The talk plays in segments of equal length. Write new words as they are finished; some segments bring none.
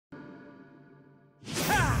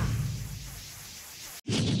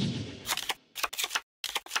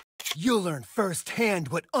You'll learn firsthand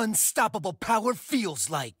what unstoppable power feels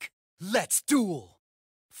like. Let's duel!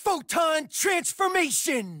 Photon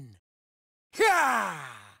Transformation! Yeah!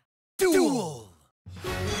 Duel!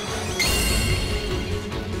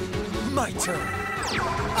 My turn.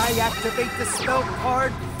 I activate the spell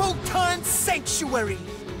card Photon Sanctuary.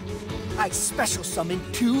 I special summon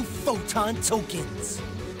 2 Photon tokens.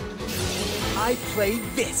 I play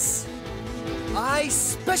this. I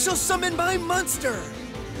special summon my monster.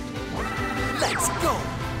 Let's go.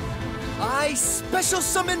 I special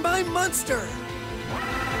summon my monster.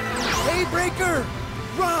 Daybreaker,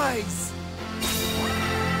 rise.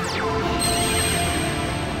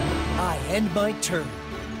 I end my turn.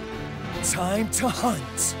 Time to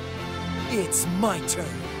hunt. It's my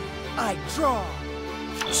turn. I draw.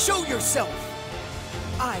 Show yourself.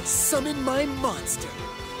 I summon my monster.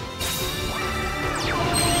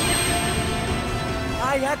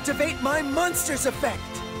 I activate my monster's effect.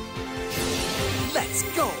 Let's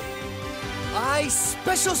go. I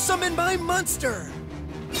special summon my monster.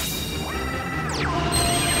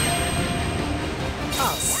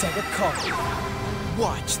 I'll set a card.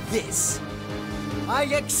 Watch this. I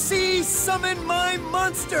Xyz summon my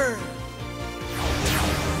monster.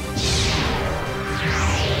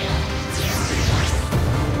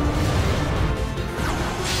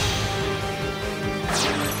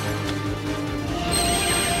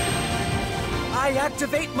 I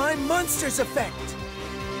activate my monster's effect.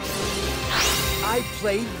 I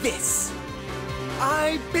play this.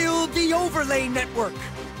 I build the overlay network.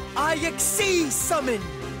 I Xyz summon.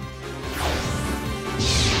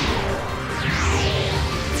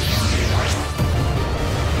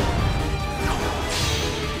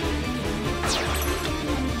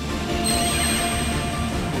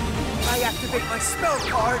 I activate my spell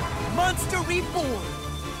card, Monster Reborn.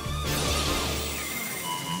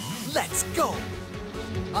 Let's go.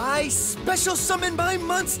 I special summon my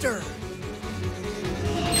monster.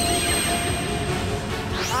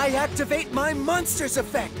 I activate my monster's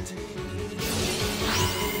effect.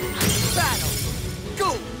 Battle.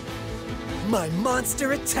 Go. My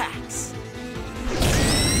monster attacks.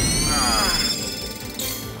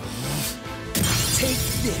 Take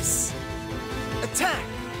this. Attack.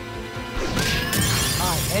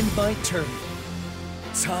 I end my turn.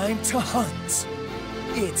 Time to hunt.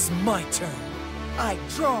 It's my turn. I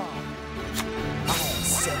draw. I'll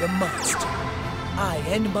set a monster. I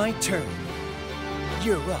end my turn.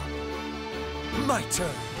 You're up. My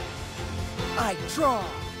turn. I draw.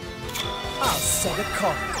 I'll set a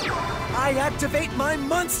card. I activate my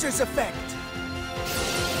monster's effect.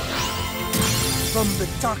 From the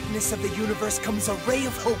darkness of the universe comes a ray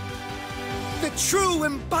of hope. The true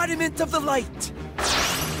embodiment of the light.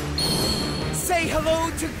 Say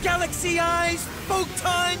hello to Galaxy Eyes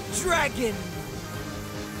Photon Dragon!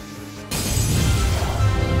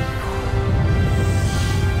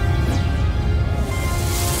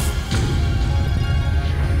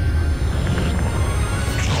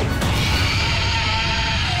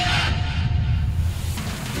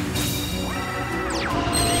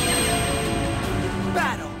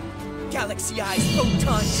 Battle! Galaxy Eyes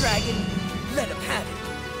Photon Dragon, let him have it.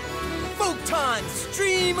 Photon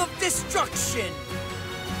Stream of Destruction!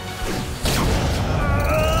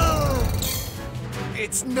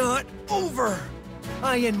 It's not over!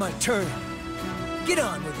 I end my turn. Get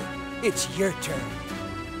on with it. It's your turn.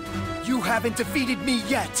 You haven't defeated me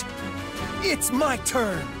yet. It's my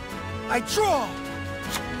turn. I draw.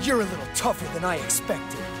 You're a little tougher than I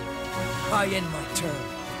expected. I end my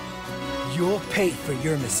turn. You'll pay for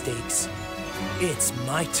your mistakes. It's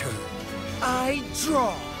my turn. I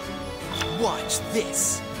draw. Watch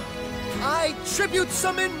this. I tribute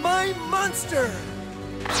summon my monster.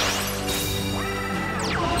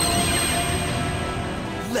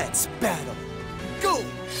 Let's battle. Go!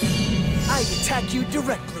 I attack you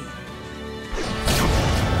directly.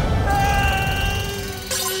 Ah!